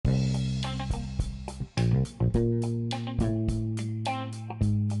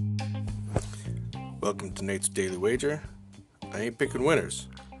Welcome to Nate's Daily Wager. I ain't picking winners,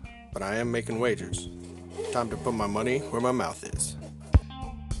 but I am making wagers. Time to put my money where my mouth is.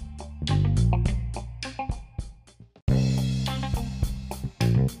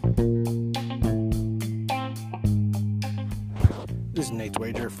 This is Nate's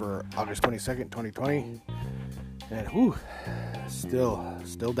Wager for August 22nd, 2020. And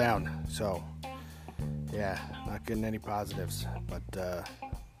still down. So, yeah, not getting any positives. But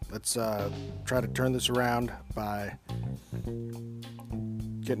let's try to turn this around by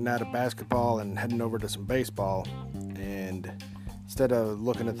getting out of basketball and heading over to some baseball. And instead of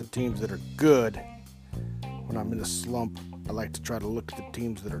looking at the teams that are good, when I'm in a slump, I like to try to look at the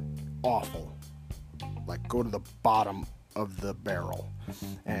teams that are awful. Like go to the bottom of the barrel.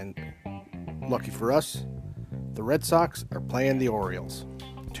 And lucky for us, the Red Sox are playing the Orioles.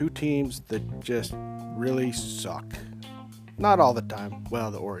 Two teams that just really suck. Not all the time.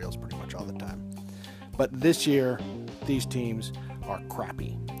 Well, the Orioles pretty much all the time. But this year, these teams are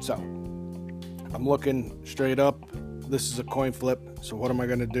crappy. So, I'm looking straight up. This is a coin flip. So what am I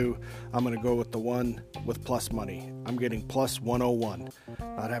going to do? I'm going to go with the one with plus money. I'm getting plus 101.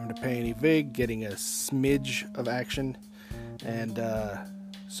 Not having to pay any vig, getting a smidge of action. And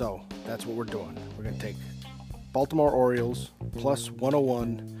so, that's what we're doing. We're going to take Baltimore Orioles plus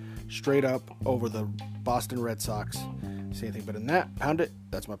 101 straight up over the Boston Red Sox. See anything better than that, pound it.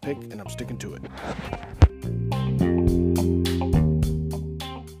 That's my pick, and I'm sticking to it.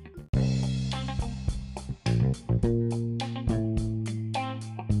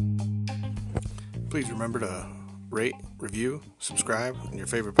 Please remember to rate, review, subscribe in your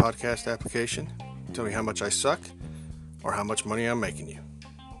favorite podcast application. Tell me how much I suck or how much money I'm making you.